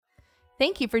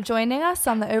Thank you for joining us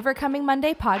on the Overcoming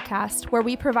Monday podcast, where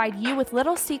we provide you with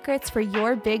little secrets for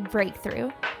your big breakthrough.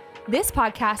 This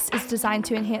podcast is designed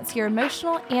to enhance your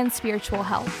emotional and spiritual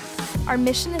health. Our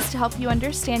mission is to help you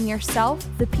understand yourself,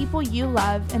 the people you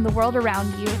love, and the world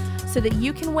around you so that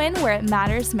you can win where it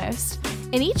matters most.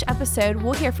 In each episode,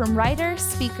 we'll hear from writer,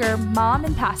 speaker, mom,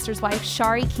 and pastor's wife,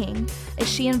 Shari King, as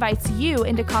she invites you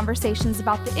into conversations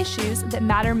about the issues that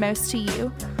matter most to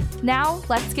you. Now,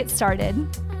 let's get started.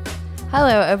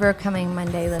 Hello, Overcoming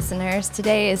Monday listeners.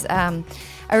 Today is a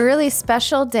really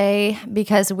special day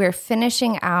because we're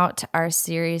finishing out our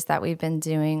series that we've been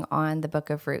doing on the book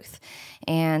of Ruth.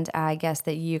 And I guess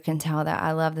that you can tell that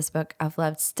I love this book. I've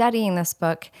loved studying this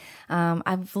book.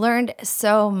 I've learned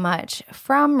so much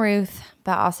from Ruth,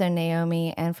 but also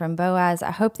Naomi and from Boaz.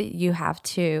 I hope that you have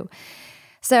too.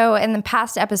 So in the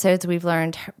past episodes, we've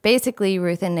learned basically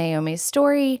Ruth and Naomi's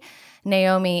story.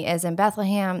 Naomi is in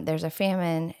Bethlehem. There's a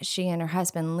famine. She and her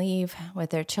husband leave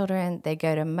with their children. They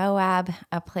go to Moab,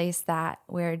 a place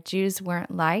where Jews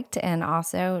weren't liked, and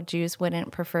also Jews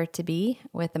wouldn't prefer to be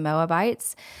with the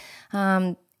Moabites.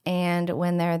 And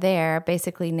when they're there,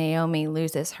 basically Naomi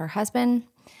loses her husband.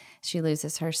 She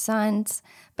loses her sons,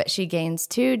 but she gains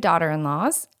 2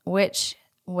 daughter-in-laws, which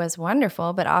was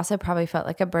wonderful, but also probably felt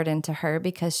like a burden to her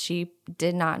because she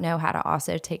did not know how to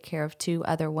also take care of 2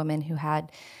 other women who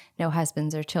had no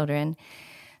husbands or children.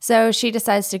 So she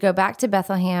decides to go back to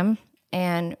Bethlehem,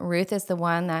 and Ruth is the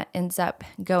one that ends up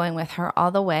going with her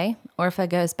all the way. Orpah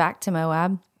goes back to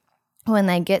Moab. When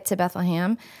they get to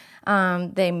Bethlehem,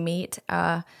 they meet,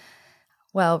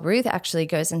 Ruth actually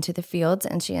goes into the fields,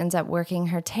 and she ends up working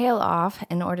her tail off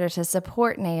in order to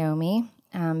support Naomi,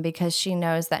 because she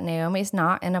knows that Naomi's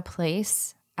not in a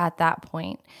place at that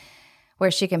point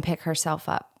where she can pick herself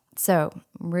up. So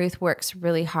Ruth works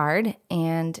really hard,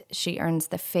 and she earns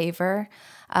the favor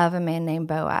of a man named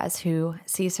Boaz, who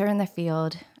sees her in the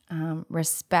field,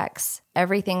 respects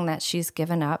everything that she's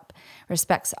given up,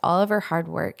 respects all of her hard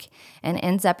work, and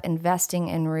ends up investing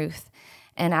in Ruth,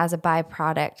 and as a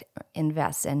byproduct,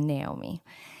 invests in Naomi.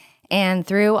 And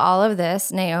through all of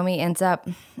this, Naomi ends up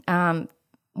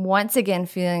once again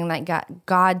feeling like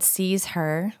God sees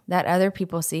her, that other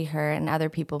people see her, and other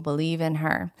people believe in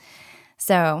her.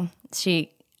 So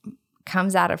she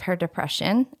comes out of her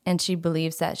depression, and she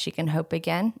believes that she can hope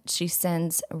again. She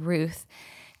sends Ruth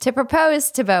to propose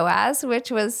to Boaz,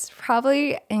 which was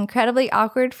probably incredibly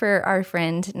awkward for our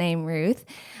friend named Ruth.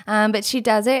 But she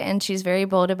does it, and she's very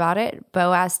bold about it.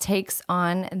 Boaz takes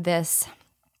on this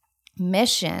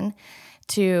mission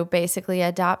to basically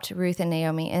adopt Ruth and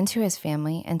Naomi into his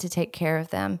family and to take care of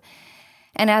them.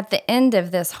 And at the end of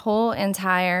this whole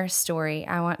entire story,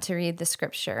 I want to read the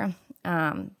scripture.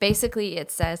 Basically, it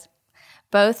says,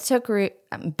 Boaz took Ruth,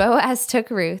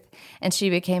 and she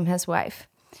became his wife.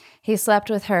 He slept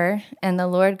with her, and the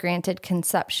Lord granted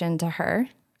conception to her,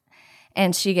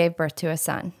 and she gave birth to a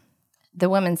son. The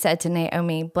woman said to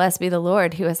Naomi, "Blessed be the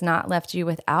Lord, who has not left you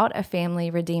without a family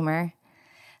redeemer."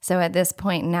 So at this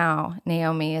point now,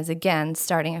 Naomi is again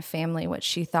starting a family which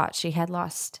she thought she had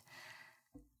lost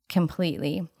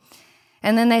completely.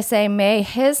 And then they say, "May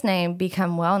his name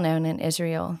become well known in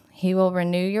Israel. He will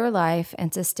renew your life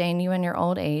and sustain you in your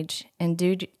old age.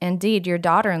 Indeed, your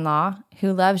daughter-in-law,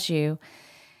 who loves you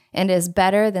and is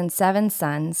better than 7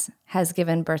 sons, has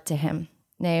given birth to him."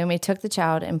 Naomi took the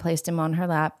child and placed him on her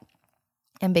lap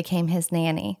and became his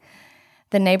nanny.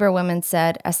 The neighbor woman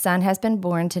said, "A son has been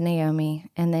born to Naomi,"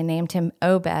 and they named him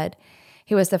Obed.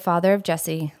 He was the father of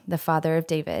Jesse, the father of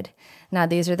David. Now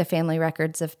these are the family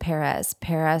records of Perez.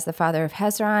 Perez, the father of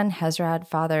Hezron. Hezron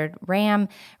fathered Ram.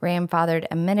 Ram fathered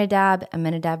Amminadab.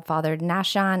 Amminadab fathered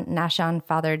Nahshon. Nahshon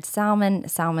fathered Salmon.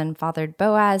 Salmon fathered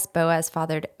Boaz. Boaz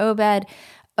fathered Obed.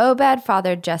 Obed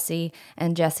fathered Jesse,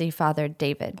 and Jesse fathered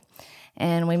David.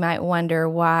 And we might wonder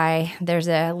why there's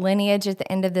a lineage at the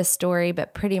end of this story,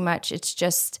 but pretty much it's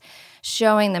just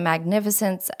showing the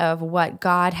magnificence of what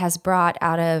God has brought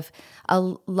out of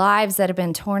lives that have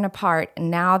been torn apart. And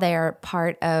now they are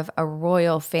part of a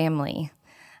royal family.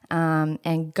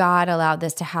 And God allowed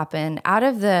this to happen out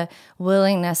of the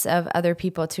willingness of other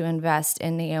people to invest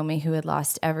in Naomi, who had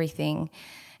lost everything.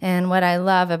 And what I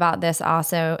love about this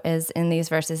also is in these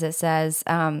verses, it says,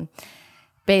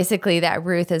 basically that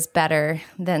Ruth is better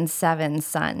than 7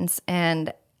 sons.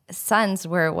 And sons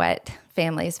were what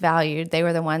families valued. They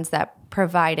were the ones that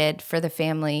provided for the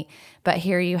family. But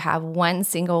here you have one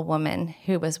single woman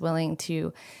who was willing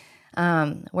to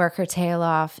work her tail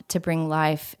off to bring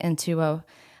life into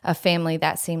a family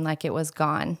that seemed like it was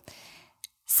gone.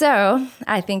 So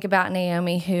I think about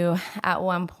Naomi, who at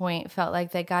one point felt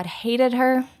like that God hated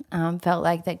her, felt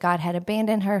like that God had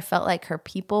abandoned her, felt like her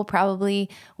people probably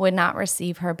would not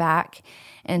receive her back.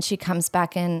 And she comes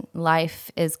back and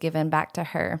life is given back to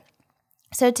her.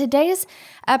 So today's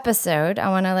episode, I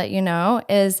want to let you know,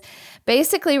 is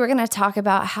basically we're going to talk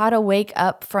about how to wake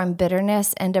up from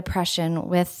bitterness and depression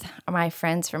with my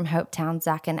friends from Hopetown,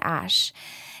 Zach and Ash.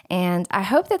 And I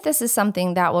hope that this is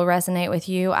something that will resonate with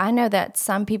you. I know that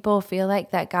some people feel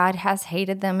like that God has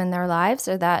hated them in their lives,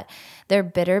 or that they're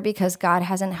bitter because God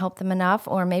hasn't helped them enough,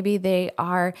 or maybe they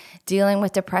are dealing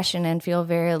with depression and feel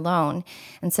very alone.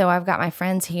 And so I've got my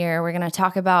friends here. We're going to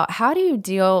talk about how do you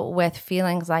deal with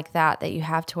feelings like that you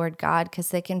have toward God, because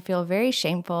they can feel very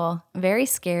shameful, very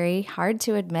scary, hard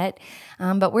to admit.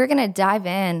 But we're going to dive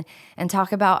in and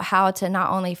talk about how to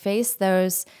not only face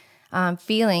those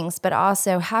feelings, but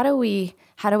also how do we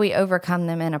overcome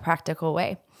them in a practical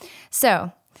way.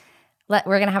 So we're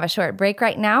going to have a short break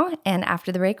right now, and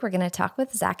after the break, we're going to talk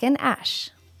with Zach and Ash.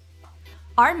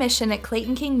 Our mission at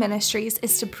Clayton King Ministries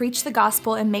is to preach the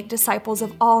gospel and make disciples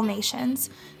of all nations.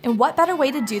 And what better way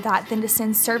to do that than to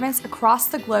send servants across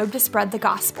the globe to spread the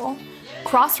gospel?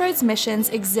 Crossroads Missions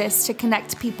exists to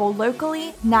connect people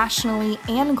locally, nationally,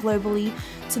 and globally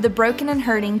to the broken and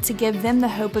hurting, to give them the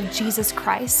hope of Jesus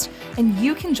Christ. And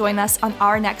you can join us on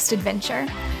our next adventure.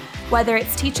 Whether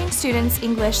it's teaching students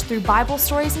English through Bible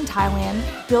stories in Thailand,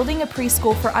 building a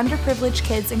preschool for underprivileged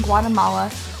kids in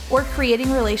Guatemala, or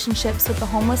creating relationships with the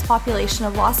homeless population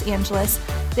of Los Angeles,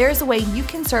 there is a way you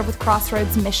can serve with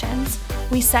Crossroads Missions.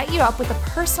 We set you up with a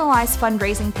personalized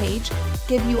fundraising page,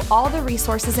 give you all the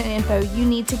resources and info you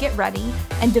need to get ready,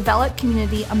 and develop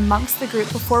community amongst the group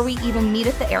before we even meet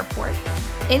at the airport.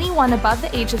 Anyone above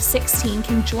the age of 16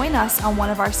 can join us on one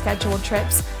of our scheduled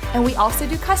trips, and we also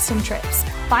do custom trips.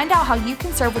 Find out how you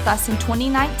can serve with us in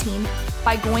 2019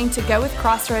 by going to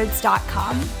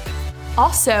gowithcrossroads.com.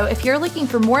 Also, if you're looking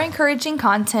for more encouraging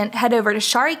content, head over to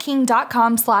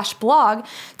shariking.com/blog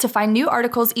to find new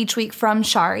articles each week from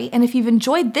Shari. And if you've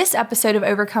enjoyed this episode of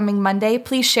Overcoming Monday,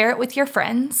 please share it with your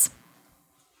friends.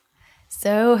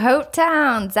 So,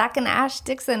 Hopetown, Zach and Ash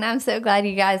Dixon, I'm so glad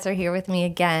you guys are here with me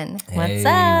again. Hey, What's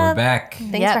up? We're back.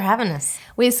 Thanks for having us.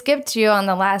 We skipped you on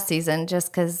the last season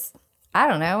just because, I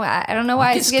don't know. I don't know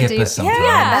why I skipped you.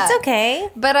 Yeah, that's okay.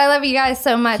 But I love you guys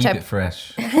so much. Keep it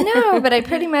fresh. I know, but I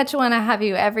pretty much want to have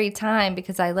you every time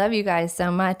because I love you guys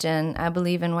so much and I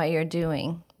believe in what you're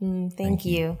doing. Thank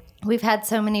you. We've had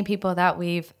so many people that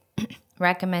we've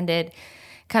recommended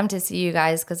come to see you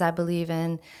guys because I believe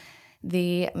in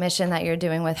the mission that you're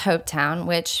doing with Hopetown,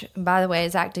 which, by the way,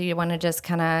 Zach, do you want to just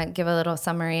kind of give a little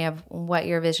summary of what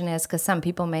your vision is? Because some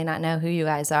people may not know who you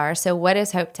guys are. So what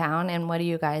is Hopetown and what do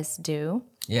you guys do?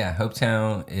 Yeah,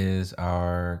 Hopetown is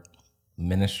our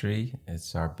ministry.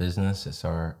 It's our business. It's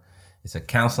a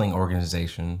counseling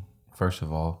organization, first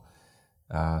of all.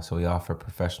 So we offer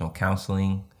professional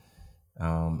counseling.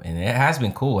 And it has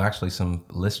been cool. Actually, some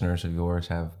listeners of yours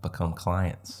have become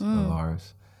clients of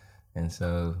ours. And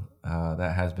so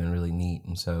that has been really neat.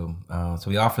 And so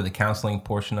we offer the counseling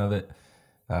portion of it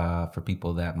for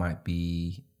people that might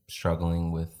be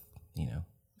struggling with,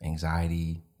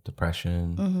 anxiety,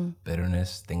 depression,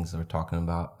 bitterness, things that we're talking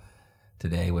about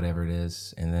today, whatever it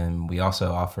is. And then we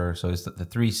also offer, so it's the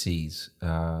 3 C's,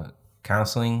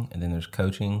 counseling, and then there's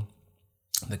coaching.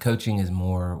 The coaching is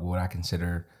more what I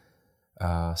consider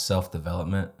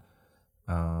self-development.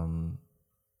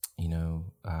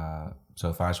 So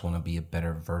if I just want to be a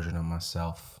better version of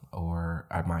myself, or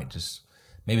I might just,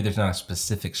 maybe there's not a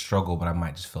specific struggle, but I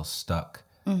might just feel stuck.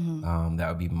 That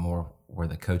would be more where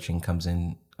the coaching comes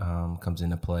into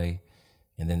play.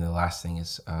 And then the last thing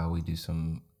is we do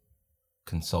some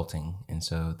consulting. And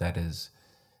so that is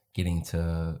getting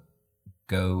to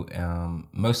go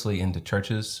mostly into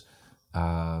churches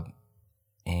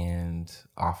and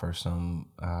offer some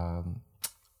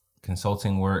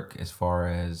consulting work as far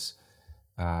as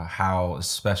how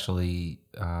especially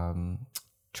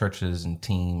churches and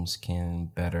teams can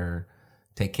better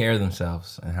take care of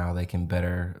themselves and how they can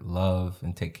better love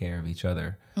and take care of each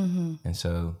other. And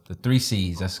so the 3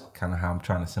 C's, that's kind of how I'm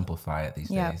trying to simplify it these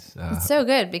days. It's so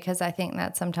good because I think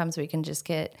that sometimes we can just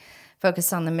get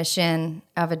focused on the mission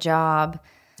of a job.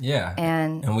 Yeah.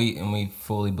 And we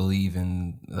fully believe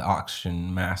in the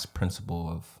oxygen mask principle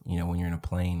of, when you're in a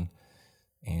plane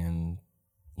and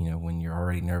when you're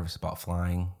already nervous about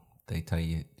flying, they tell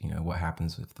you, what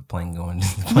happens if the plane's going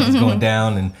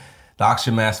down and the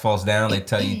oxygen mask falls down. They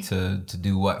tell you to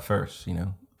do what first,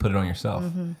 put it on yourself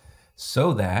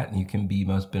so that you can be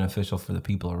most beneficial for the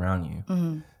people around you.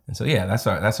 And so, yeah,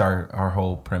 that's our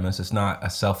whole premise. It's not a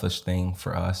selfish thing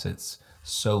for us. It's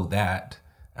so that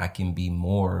I can be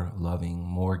more loving,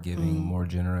 more giving, more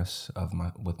generous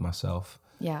with myself.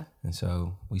 Yeah. And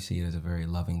so we see it as a very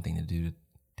loving thing to do, to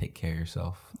take care of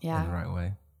yourself in the right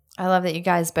way. I love that you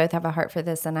guys both have a heart for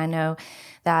this. And I know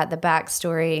that the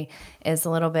backstory is a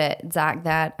little bit, Zach,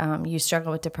 that you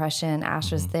struggle with depression.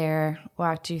 Ash was there,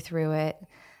 walked you through it.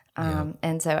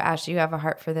 And so, Ash, you have a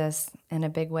heart for this in a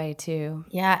big way, too.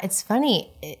 Yeah, it's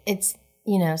funny. It's,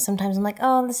 sometimes I'm like,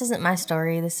 oh, this isn't my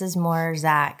story. This is more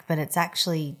Zach. But it's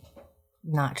actually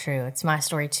not true. It's my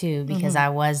story, too, because I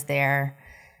was there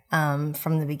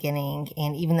from the beginning.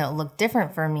 And even though it looked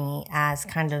different for me as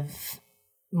kind of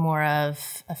more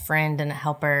of a friend and a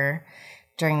helper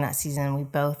during that season, we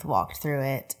both walked through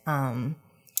it.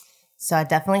 So I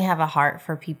definitely have a heart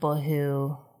for people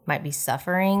who might be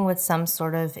suffering with some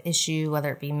sort of issue,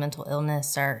 whether it be mental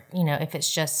illness or, if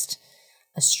it's just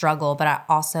a struggle. But I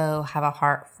also have a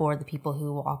heart for the people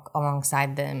who walk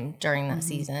alongside them during that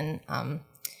season,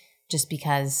 just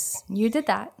because. You did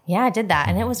that. Yeah, I did that.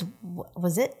 And it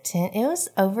was it 10? It was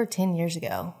over 10 years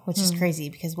ago, which is crazy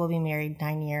because we'll be married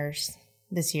 9 years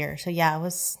this year. So yeah, it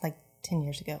was like 10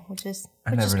 years ago, which is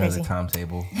I never know crazy. the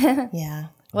timetable. Yeah.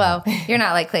 Well, you're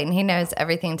not like Clayton. He knows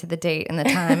everything to the date and the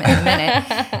time and the minute.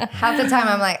 Half the time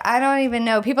I'm like, I don't even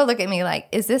know. People look at me like,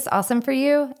 is this awesome for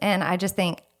you? And I just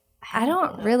think, I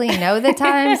don't really know the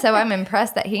time. So I'm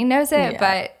impressed that he knows it,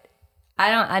 but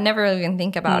I never really even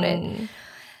think about it.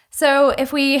 So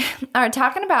if we are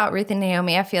talking about Ruth and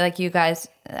Naomi, I feel like you guys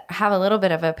have a little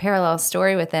bit of a parallel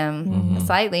story with them,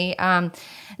 slightly.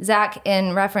 Zach,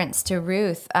 in reference to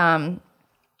Ruth,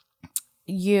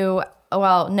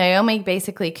 Naomi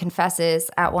basically confesses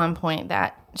at one point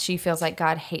that she feels like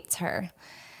God hates her.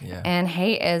 Yeah. And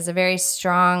hate is a very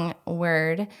strong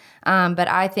word. But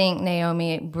I think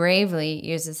Naomi bravely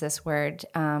uses this word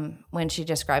when she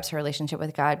describes her relationship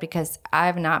with God, because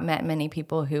I've not met many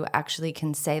people who actually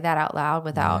can say that out loud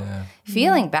without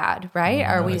feeling bad, right?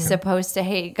 Are we supposed to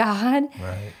hate God?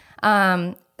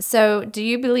 Right. So do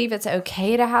you believe it's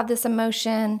okay to have this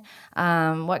emotion?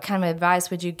 What kind of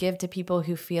advice would you give to people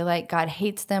who feel like God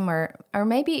hates them, or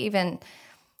maybe even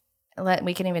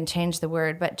we can even change the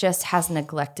word, but just has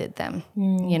neglected them,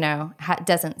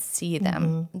 doesn't see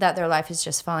them, that their life is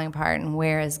just falling apart, and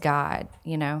where is God,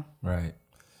 Right.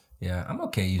 Yeah, I'm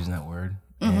okay using that word.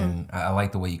 And I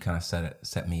like the way you kind of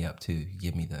set me up too. You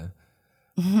give me the,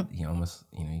 almost,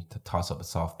 to toss up a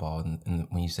softball. And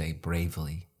when you say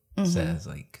bravely says,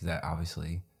 like, because that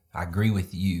obviously, I agree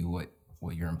with you,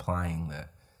 what you're implying, that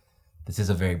this is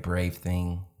a very brave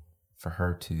thing for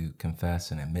her to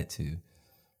confess and admit to.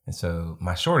 And so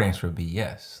my short answer would be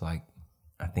yes. Like,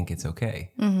 I think it's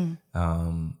okay.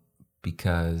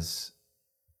 Because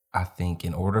I think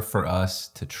in order for us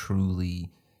to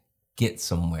truly get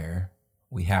somewhere,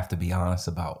 we have to be honest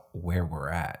about where we're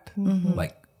at,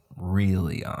 like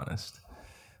really honest.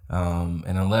 And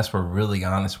unless we're really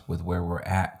honest with where we're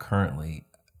at currently,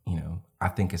 I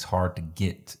think it's hard to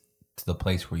get to the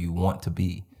place where you want to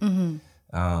be.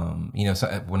 So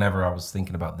whenever I was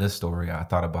thinking about this story, I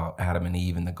thought about Adam and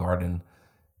Eve in the garden.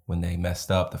 When they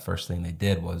messed up, the first thing they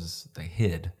did was they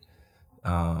hid.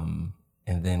 And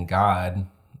then God,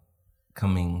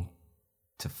 coming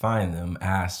to find them,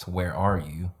 asked, "Where are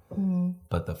you?"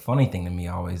 But the funny thing to me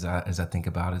always, as I think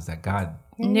about it, is that God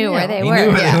knew where they He were.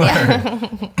 knew where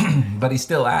they were. But he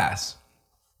still asked.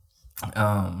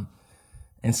 And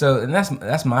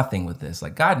that's my thing with this.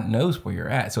 Like, God knows where you're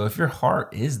at. So if your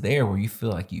heart is there where you feel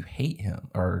like you hate him,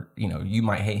 or, you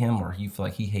might hate him, or you feel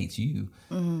like he hates you,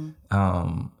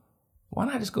 why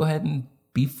not just go ahead and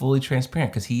be fully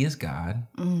transparent? Because he is God.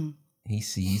 He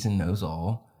sees and knows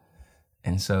all.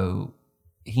 And so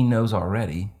he knows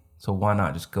already. So why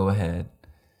not just go ahead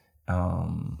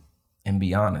and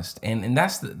be honest? And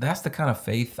that's the kind of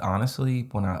faith, honestly,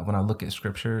 when I look at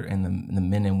scripture and the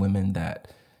men and women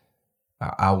that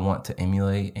I want to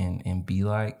emulate and be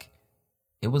like,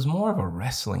 it was more of a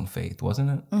wrestling faith,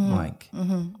 wasn't it? Like,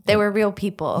 they were real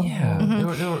people. Yeah. They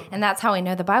were, and that's how we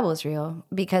know the Bible is real,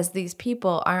 because these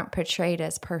people aren't portrayed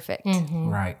as perfect.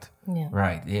 Right. Yeah.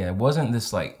 Right. Yeah. It wasn't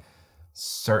this like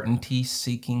certainty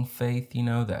seeking faith,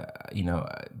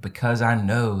 that, because I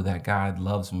know that God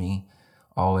loves me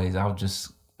always, I'll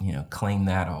just, claim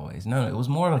that always. No, it was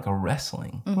more like a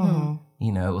wrestling.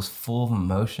 It was full of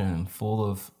emotion, full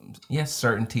of, yes,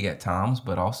 certainty at times,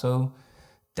 but also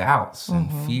doubts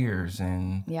and fears.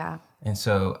 And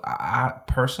so I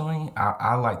personally,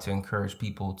 I like to encourage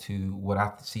people to, what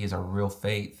I see as a real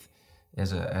faith, as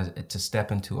to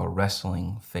step into a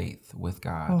wrestling faith with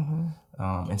God.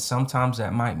 And sometimes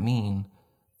that might mean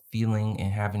feeling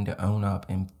and having to own up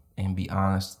and be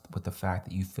honest with the fact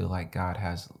that you feel like God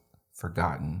has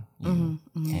forgotten you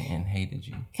and hated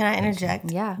you. Can I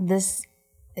interject? Yeah. This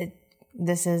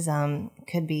is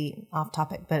could be off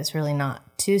topic, but it's really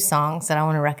not. 2 songs that I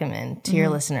want to recommend to your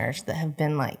listeners that have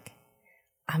been like,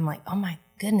 I'm like, oh my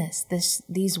goodness,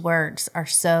 these words are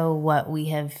so what we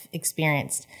have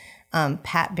experienced.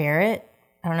 Pat Barrett,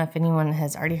 I don't know if anyone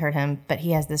has already heard him, but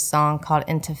he has this song called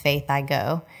Into Faith I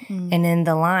Go. And in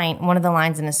one of the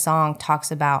lines in his song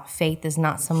talks about faith is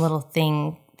not some little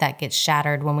thing that gets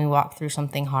shattered when we walk through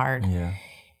something hard. Yeah.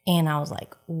 And I was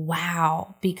like,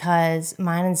 wow, because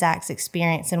mine and Zach's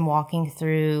experience in walking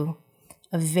through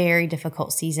a very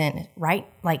difficult season, right?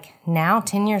 Like now,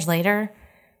 10 years later,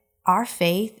 our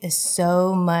faith is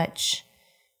so much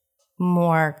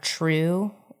more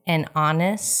true and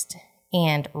honest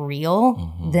and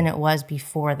real than it was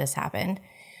before this happened.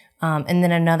 And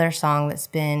then another song that's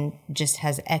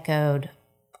has echoed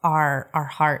our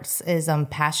hearts is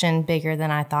Passion Bigger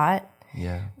Than I Thought.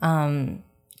 Yeah. Kind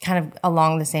of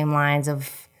along the same lines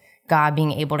of God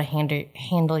being able to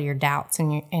handle your doubts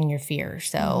and your fears.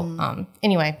 So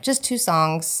anyway, just 2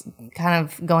 songs kind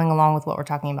of going along with what we're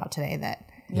talking about today that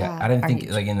I didn't think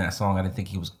like in that song I didn't think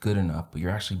he was good enough, but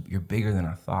you're bigger than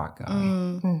I thought,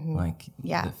 God. Like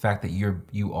the fact that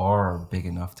you are big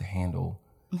enough to handle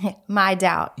my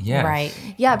doubt. Yes. right.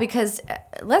 Yeah, because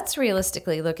let's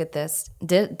realistically look at this.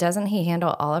 Doesn't he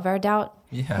handle all of our doubt?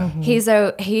 Yeah.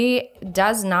 He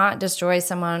does not destroy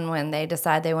someone when they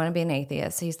decide they want to be an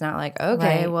atheist. He's not like,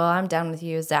 okay, Right. well, I'm done with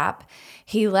you, zap.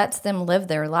 He lets them live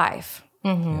their life.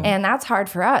 And that's hard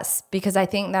for us because I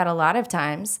think that a lot of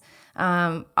times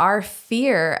our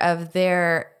fear of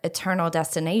their eternal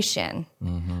destination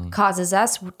causes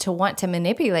us to want to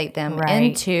manipulate them Right.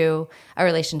 into a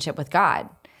relationship with God.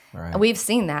 Right. We've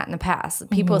seen that in the past.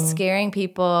 People scaring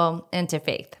people into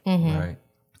faith. Right.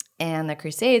 And the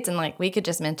Crusades, and like we could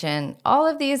just mention all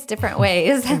of these different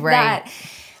ways Right. that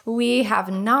we have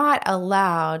not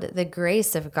allowed the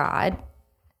grace of God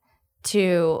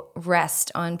to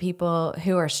rest on people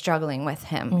who are struggling with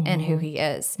him and who he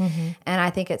is. And I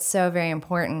think it's so very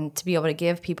important to be able to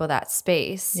give people that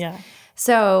space. Yeah.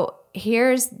 So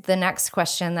here's the next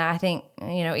question that I think,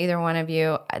 either one of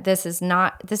you, this is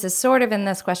sort of in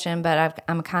this question, but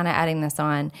I'm kind of adding this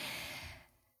on.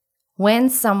 When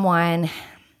someone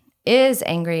is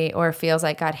angry or feels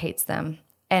like God hates them,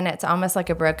 and it's almost like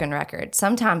a broken record.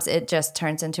 Sometimes it just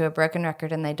turns into a broken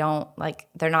record and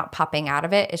they're not popping out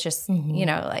of it. It's just,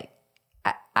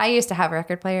 I used to have a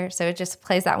record player, so it just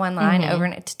plays that one line over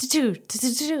and and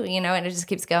it just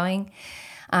keeps going.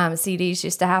 CDs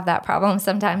used to have that problem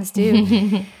sometimes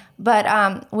too.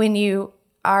 But when you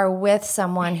are with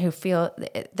someone who feel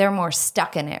they're more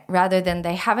stuck in it rather than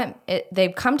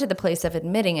they've come to the place of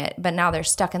admitting it, but now they're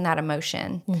stuck in that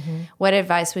emotion. What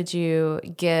advice would you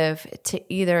give to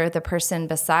either the person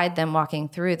beside them walking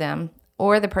through them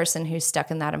or the person who's stuck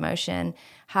in that emotion?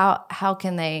 How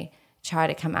can they try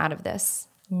to come out of this?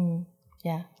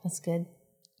 Yeah, that's good.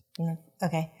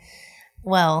 Okay.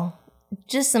 Well,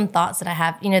 just some thoughts that I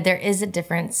have. There is a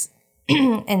difference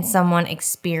in someone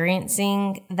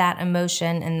experiencing that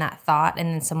emotion and that thought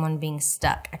and then someone being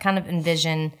stuck. I kind of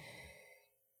envision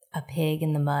a pig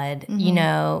in the mud.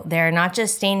 They're not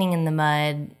just standing in the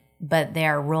mud, but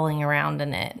they're rolling around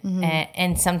in it.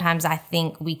 And sometimes I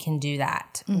think we can do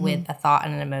that with a thought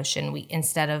and an emotion.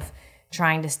 Instead of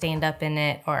trying to stand up in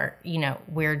it or,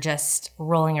 we're just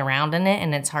rolling around in it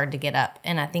and it's hard to get up.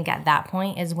 And I think at that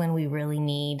point is when we really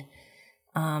need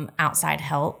outside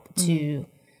help to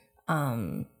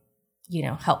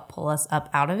help pull us up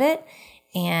out of it.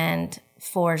 And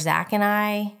for Zach and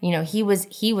I, he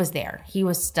was there. He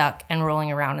was stuck and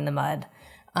rolling around in the mud.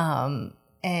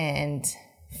 And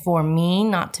for me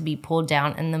not to be pulled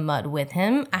down in the mud with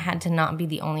him, I had to not be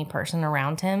the only person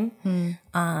around him.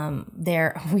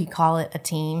 We call it a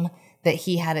team, that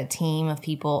he had a team of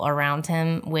people around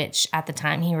him, which at the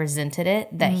time he resented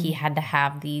it, that he had to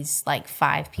have these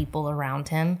 5 people around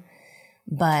him.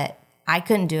 But I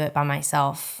couldn't do it by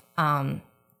myself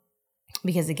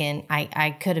because, again,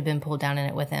 I could have been pulled down in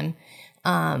it with him.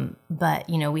 But,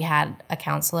 we had a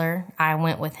counselor. I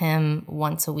went with him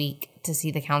once a week to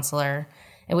see the counselor,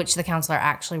 in which the counselor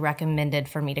actually recommended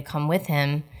for me to come with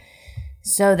him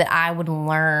so that I would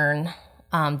learn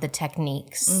the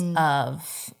techniques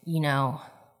of,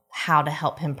 how to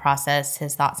help him process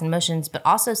his thoughts and emotions, but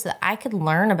also so that I could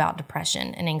learn about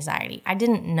depression and anxiety. I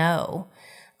didn't know.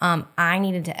 I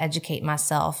needed to educate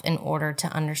myself in order to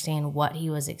understand what he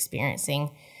was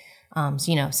experiencing.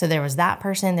 So there was that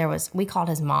person. We called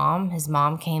his mom. His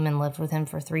mom came and lived with him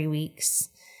for 3 weeks.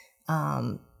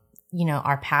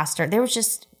 Our pastor. There was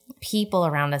just people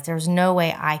around us. There was no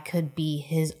way I could be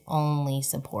his only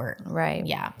support. Right.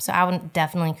 Yeah. So I would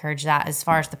definitely encourage that as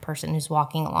far as the person who's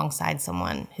walking alongside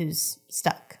someone who's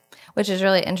stuck. Which is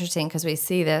really interesting because we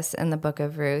see this in the book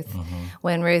of Ruth.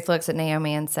 When Ruth looks at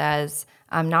Naomi and says,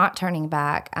 I'm not turning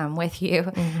back, I'm with you.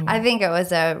 I think it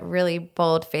was a really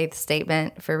bold faith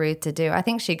statement for Ruth to do. I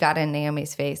think she got in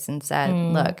Naomi's face and said,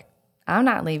 look, I'm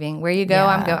not leaving. Where you go,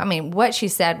 I'm going. I mean, what she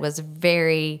said was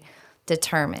very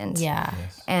determined. Yeah.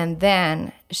 And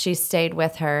then she stayed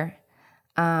with her.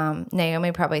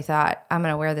 Naomi probably thought, I'm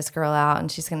going to wear this girl out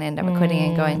and she's going to end up quitting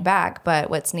and going back. But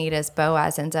what's neat is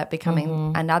Boaz ends up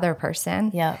becoming another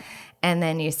person. Yep. And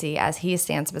then you see, as he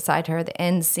stands beside her, the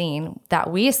end scene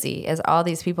that we see is all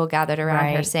these people gathered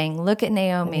around her saying, look at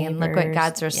Naomi and look what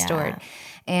God's restored. Yeah.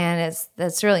 And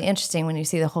that's really interesting when you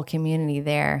see the whole community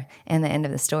there in the end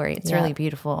of the story. It's really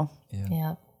beautiful.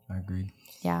 Yep. I agree.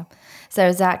 Yeah.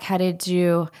 So Zach, how did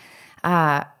you,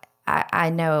 I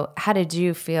know, how did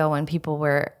you feel when people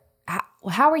were,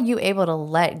 how were you able to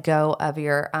let go of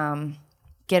your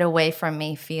get away from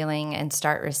me feeling and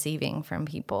start receiving from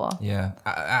people? Yeah.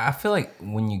 I feel like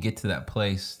when you get to that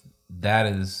place, that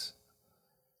is,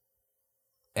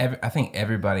 I think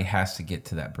everybody has to get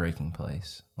to that breaking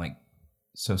place. Like,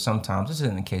 so sometimes, this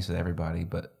isn't the case with everybody,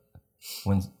 but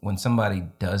when somebody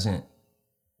doesn't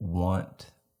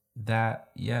want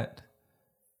that yet,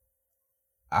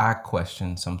 I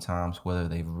question sometimes whether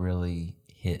they've really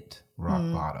hit rock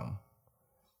bottom.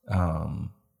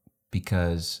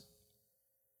 Because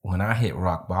when I hit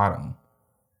rock bottom,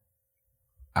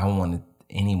 I wanted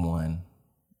anyone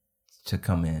to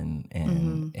come in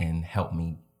and help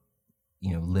me,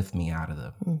 lift me out of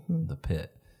the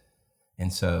pit.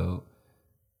 And so,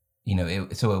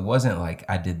 it wasn't like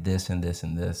I did this and this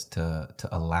and this to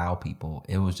allow people.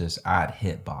 It was just I'd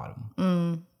hit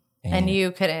bottom. And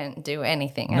you couldn't do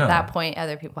anything. At that point,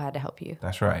 other people had to help you.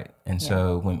 That's right. And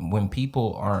so when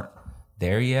people aren't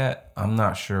there yet, I'm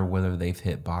not sure whether they've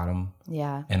hit bottom.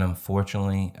 Yeah. And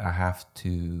unfortunately, I have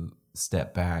to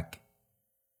step back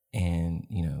and,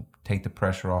 take the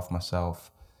pressure off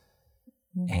myself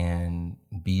and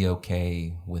be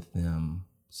okay with them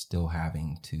still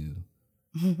having to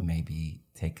maybe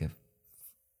take a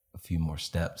few more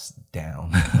steps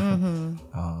down.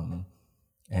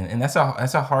 And that's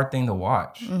a hard thing to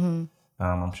watch.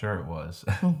 I'm sure it was.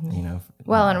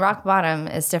 Well, and rock bottom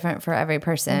is different for every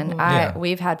person.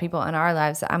 We've had people in our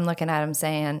lives that I'm looking at them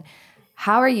saying,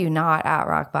 how are you not at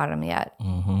rock bottom yet?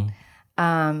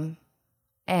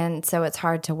 And so it's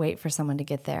hard to wait for someone to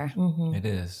get there. It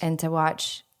is. And to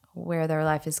watch where their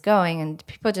life is going. And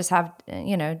people just have,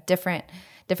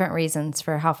 different reasons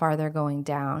for how far they're going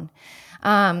down.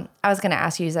 I was going to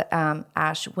ask you,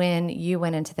 Ash, when you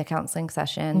went into the counseling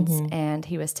sessions and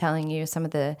he was telling you some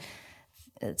of the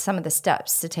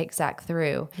steps to take Zach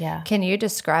through. Yeah. Can you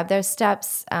describe those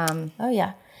steps? Oh,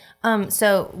 yeah.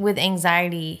 So with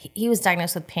anxiety, he was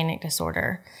diagnosed with panic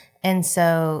disorder. And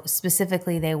so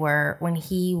specifically for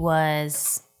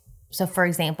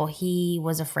example, he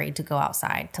was afraid to go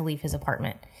outside, to leave his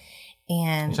apartment.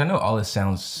 And which I know all this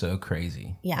sounds so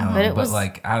crazy. Yeah, but it was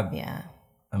like,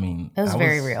 it was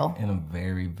very real. In a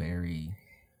very, very,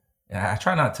 I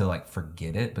try not to like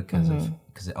forget it because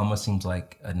it almost seems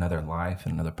like another life,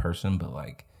 another person, but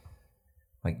like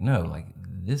no, like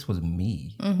this was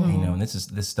me, and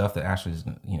this stuff that Ashley is,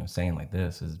 saying like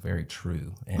this is very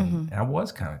true. And I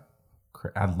was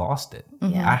I lost it.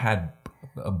 I had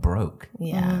a broke.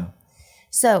 Yeah.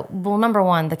 So, number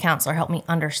one, the counselor helped me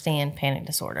understand panic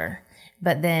disorder.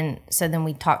 But then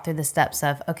we talked through the steps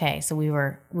of, okay, so we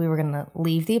were going to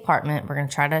leave the apartment. We're going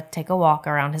to try to take a walk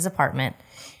around his apartment.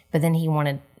 But then he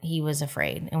was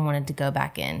afraid and wanted to go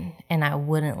back in. And I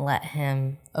wouldn't let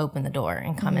him open the door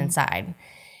and come inside.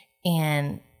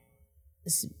 And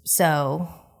so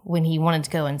when he wanted to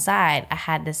go inside, I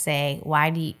had to say, why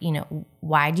do you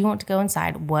want to go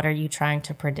inside? What are you trying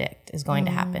to predict is going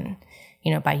to happen?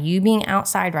 By you being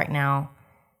outside right now,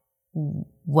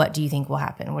 what do you think will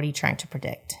happen? What are you trying to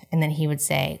predict? And then he would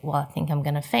say, well, I think I'm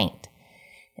going to faint.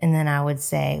 And then I would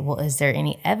say, well, is there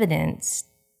any evidence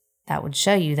that would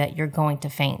show you that you're going to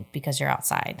faint because you're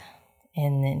outside?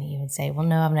 And then he would say, well,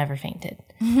 no, I've never fainted.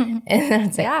 And then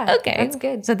I'd say, okay, that's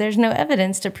good. So there's no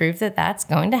evidence to prove that that's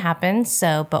going to happen.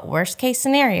 So, but worst case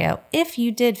scenario, if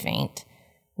you did faint,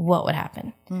 what would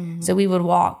happen? So we would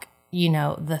walk,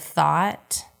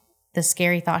 the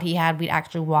scary thought he had, we'd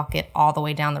actually walk it all the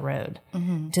way down the road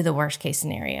to the worst case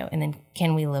scenario. And then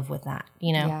can we live with that,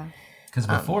 Yeah. Because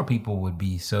before people would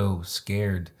be so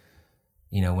scared,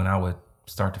 when I would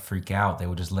start to freak out, they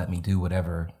would just let me do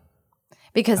whatever.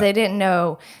 Because they didn't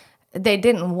know, they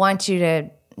didn't want you to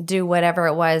do whatever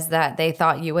it was that they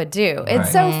thought you would do.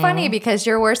 It's so funny because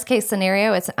your worst case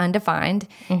scenario is undefined.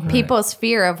 People's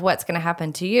fear of what's going to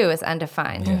happen to you is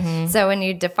undefined. So when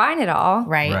you define it all,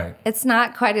 Right. it's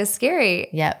not quite as scary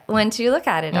Yep. once you look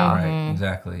at it all. Right,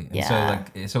 exactly. And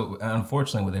Yeah. so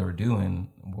unfortunately what they were doing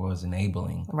was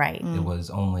enabling. Right. It was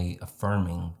only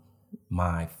affirming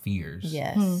my fears.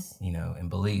 Yes. And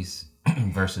beliefs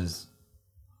versus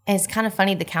It's kind of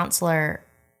funny. The counselor,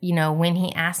 when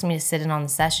he asked me to sit in on the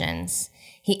sessions,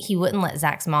 he wouldn't let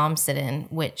Zach's mom sit in,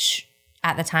 which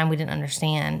at the time we didn't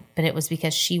understand, but it was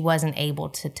because she wasn't able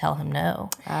to tell him no.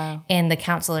 Oh. And the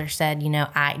counselor said,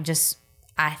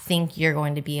 I think you're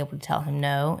going to be able to tell him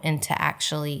no and to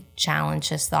actually challenge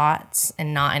his thoughts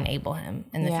and not enable him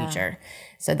in the Yeah. future.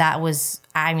 So that was,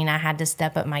 I had to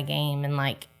step up my game.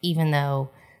 And even though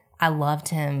I loved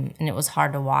him and it was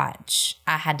hard to watch,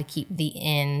 I had to keep the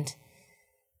end,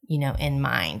 in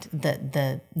mind.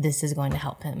 This is going to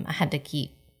help him. I had to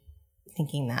keep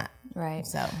thinking that. Right.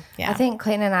 So, yeah. I think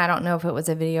Clayton and I don't know if it was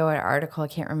a video or an article. I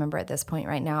can't remember at this point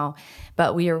right now,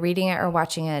 but we were reading it or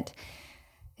watching it.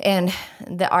 And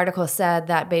the article said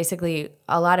that basically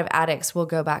a lot of addicts will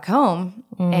go back home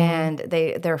and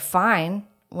they're fine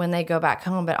when they go back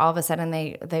home, but all of a sudden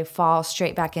they fall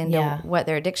straight back into what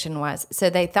their addiction was. So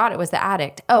they thought it was the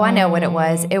addict. Oh, I know what it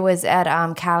was. It was at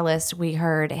Catalyst. We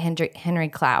heard Henry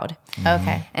Cloud.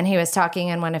 Okay. And he was talking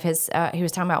in one of his, he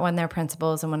was talking about one of their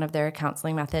principles and one of their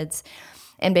counseling methods.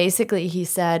 And basically he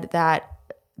said that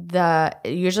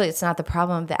usually it's not the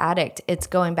problem of the addict, it's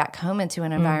going back home into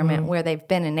an environment where they've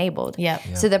been enabled. Yep.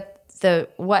 So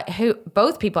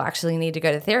both people actually need to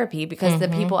go to therapy because the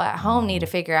people at home need to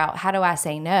figure out, how do I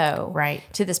say no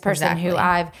to this person who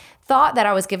I've thought that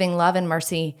I was giving love and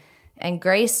mercy and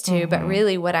grace to, but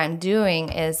really what I'm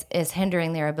doing is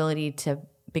hindering their ability to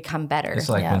become better. It's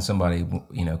like when somebody,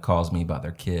 calls me about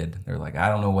their kid, they're like, I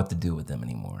don't know what to do with them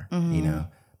anymore. I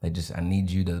need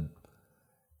you to,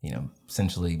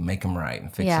 essentially make them right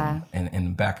and fix them. And in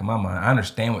the back of my mind, I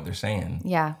understand what they're saying.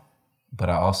 Yeah. But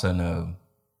I also know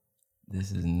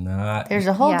this is not. There's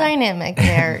a whole dynamic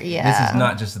there. Yeah. This is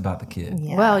not just about the kid.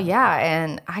 Yeah. Well, yeah.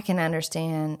 And I can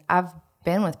understand. I've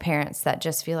been with parents that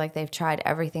just feel like they've tried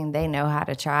everything they know how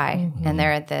to try. And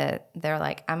they're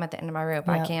like, I'm at the end of my rope.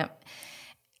 Yep.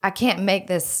 I can't make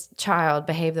this child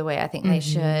behave the way I think they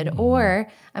should. Or,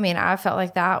 I felt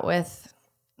like that with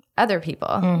other people,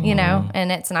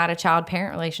 and it's not a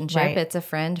child-parent relationship. Right. It's a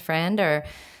friend or,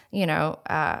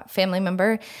 family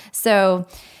member. So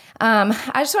I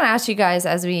just want to ask you guys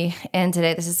as we end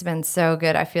today, this has been so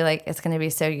good. I feel like it's going to be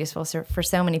so useful for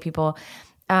so many people.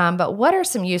 But what are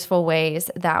some useful ways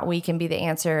that we can be the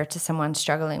answer to someone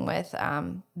struggling with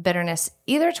bitterness,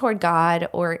 either toward God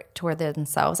or toward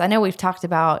themselves? I know we've talked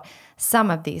about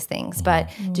some of these things, but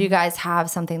do you guys have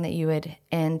something that you would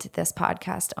end this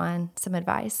podcast on, some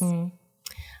advice?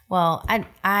 Well,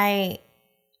 I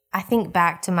think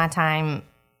back to my time,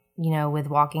 with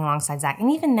walking alongside Zach,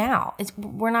 and even now,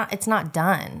 it's not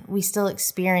done. We still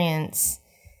experience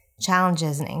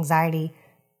challenges and anxiety.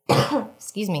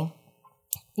 Excuse me.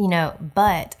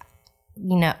 But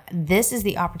this is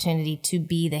the opportunity to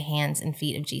be the hands and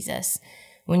feet of Jesus.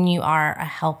 When you are a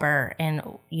helper and,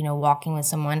 walking with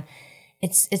someone,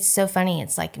 it's so funny.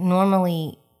 It's like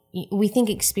normally we think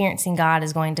experiencing God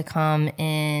is going to come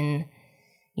in,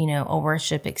 a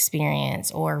worship experience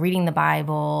or reading the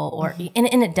Bible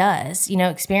and it does,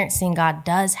 experiencing God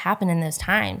does happen in those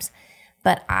times.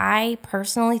 But I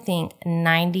personally think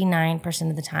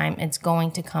 99% of the time, it's going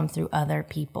to come through other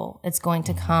people. It's going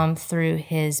to come through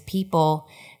his people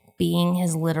being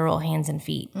his literal hands and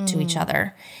feet to each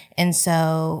other. And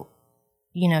so,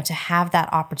 to have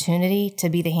that opportunity to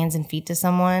be the hands and feet to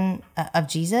someone of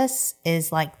Jesus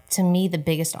is to me, the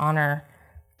biggest honor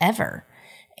ever.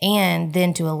 And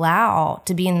then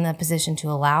to be in the position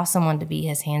to allow someone to be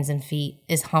his hands and feet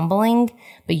is humbling,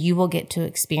 but you will get to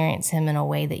experience him in a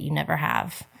way that you never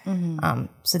have.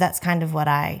 So that's kind of what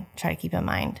I try to keep in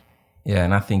mind. Yeah,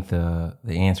 and I think the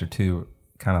answer too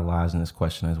kind of lies in this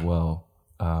question as well.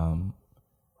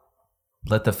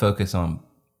 Let the focus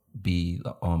be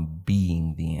on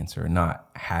being the answer, not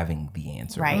having the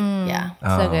answer. Right. Yeah.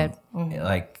 So good.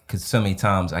 Because so many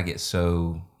times I get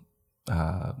so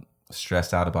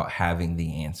stressed out about having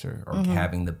the answer or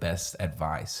having the best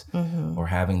advice or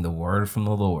having the word from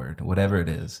the Lord, whatever it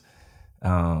is.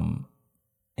 And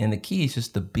the key is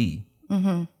just to be.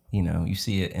 You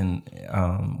see it in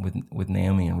with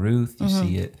Naomi and Ruth. You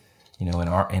see it, in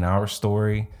our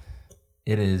story.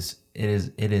 It is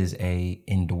a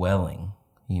indwelling,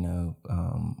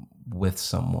 with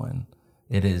someone.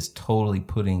 It is totally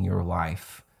putting your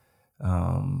life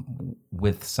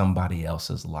with somebody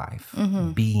else's life,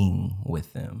 being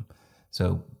with them.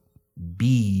 So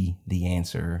be the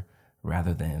answer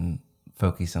rather than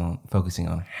focusing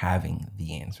on having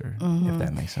the answer, if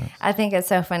that makes sense. I think it's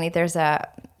so funny.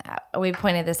 We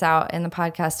pointed this out in the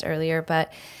podcast earlier,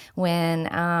 but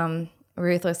when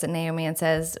Ruth looks at Naomi and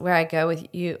says, where I go with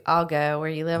you, I'll go. Where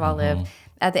you live, I'll live.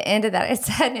 At the end of that, it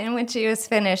said, and when she was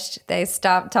finished, they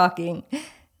stopped talking.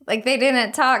 Like they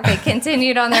didn't talk. They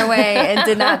continued on their way and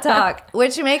did not talk,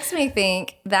 which makes me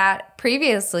think that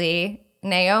previously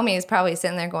Naomi is probably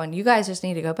sitting there going, you guys just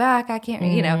need to go back. I can't,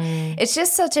 it's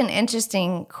just such an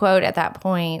interesting quote at that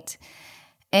point.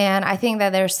 And I think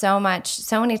that there's so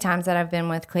many times that I've been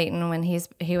with Clayton when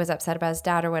he was upset about his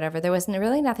dad or whatever, there was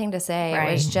really nothing to say. Right.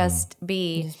 It was just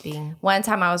be. One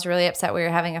time I was really upset. We were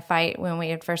having a fight when we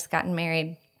had first gotten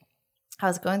married. I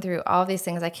was going through all these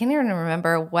things. I can't even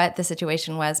remember what the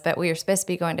situation was, but we were supposed to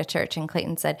be going to church, and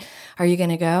Clayton said, are you going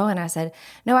to go? And I said,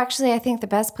 no, actually, I think the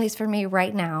best place for me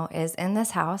right now is in this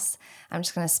house. I'm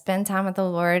just going to spend time with the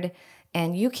Lord,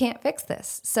 and you can't fix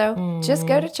this. So just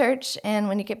go to church, and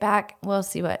when you get back, we'll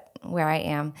see where I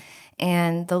am.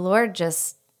 And the Lord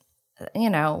just,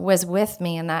 was with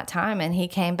me in that time. And he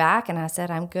came back, and I said,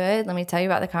 I'm good. Let me tell you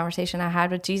about the conversation I had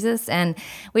with Jesus. And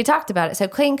we talked about it. So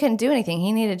Clayton couldn't do anything.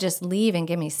 He needed to just leave and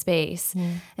give me space.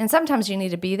 And sometimes you need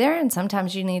to be there, and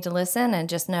sometimes you need to listen and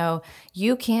just know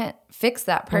you can't fix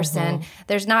that person.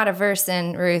 There's not a verse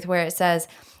in Ruth where it says,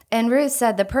 and Ruth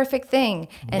said the perfect thing.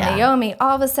 And Naomi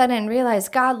all of a sudden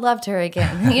realized God loved her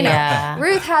again.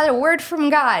 Ruth had a word from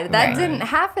God. That didn't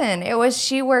happen. It was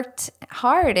she worked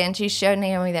hard, and she showed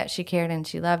Naomi that she cared and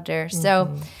she loved her.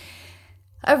 So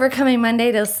Overcoming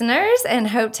Monday listeners and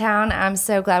Hopetown, I'm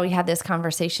so glad we had this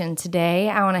conversation today.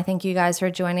 I want to thank you guys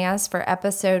for joining us for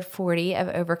episode 40 of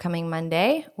Overcoming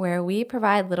Monday, where we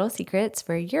provide little secrets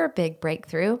for your big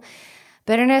breakthrough.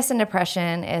 Bitterness and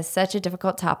depression is such a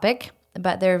difficult topic,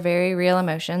 but they're very real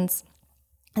emotions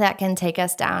that can take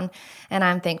us down. And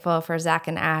I'm thankful for Zach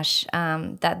and Ash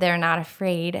that they're not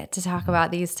afraid to talk about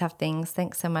these tough things.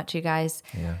 Thanks so much, you guys.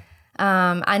 Yeah.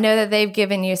 I know that they've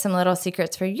given you some little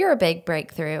secrets for your big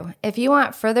breakthrough. If you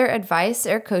want further advice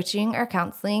or coaching or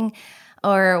counseling,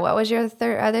 or what was your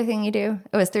other thing you do?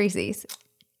 It was 3 C's.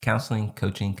 Counseling,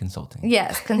 coaching, consulting.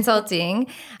 Yes, consulting.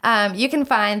 You can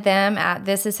find them at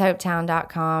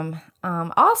thisishopetown.com.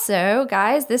 Also,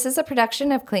 guys, this is a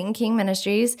production of Clayton King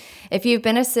Ministries. If you've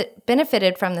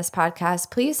benefited from this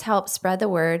podcast, please help spread the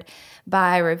word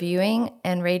by reviewing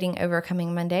and rating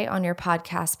Overcoming Monday on your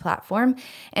podcast platform,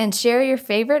 and share your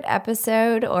favorite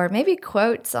episode or maybe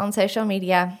quotes on social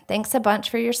media. Thanks a bunch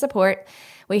for your support.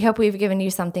 We hope we've given you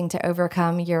something to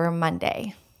overcome your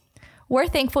Monday. We're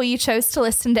thankful you chose to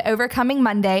listen to Overcoming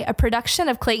Monday, a production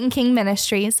of Clayton King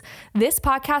Ministries. This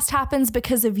podcast happens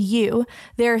because of you.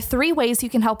 There are 3 ways you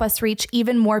can help us reach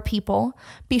even more people.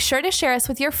 Be sure to share us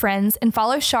with your friends and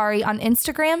follow Shari on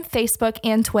Instagram, Facebook,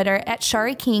 and Twitter at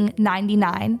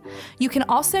ShariKing99. You can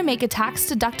also make a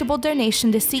tax-deductible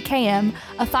donation to CKM,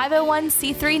 a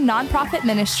 501c3 nonprofit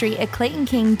ministry at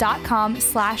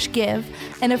claytonking.com/give.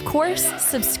 And of course,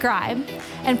 subscribe.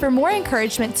 And for more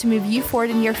encouragement to move you forward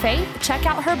in your faith, check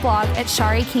out her blog at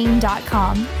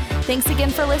shariking.com. Thanks again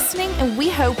for listening, and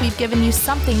we hope we've given you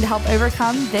something to help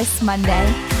overcome this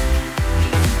Monday.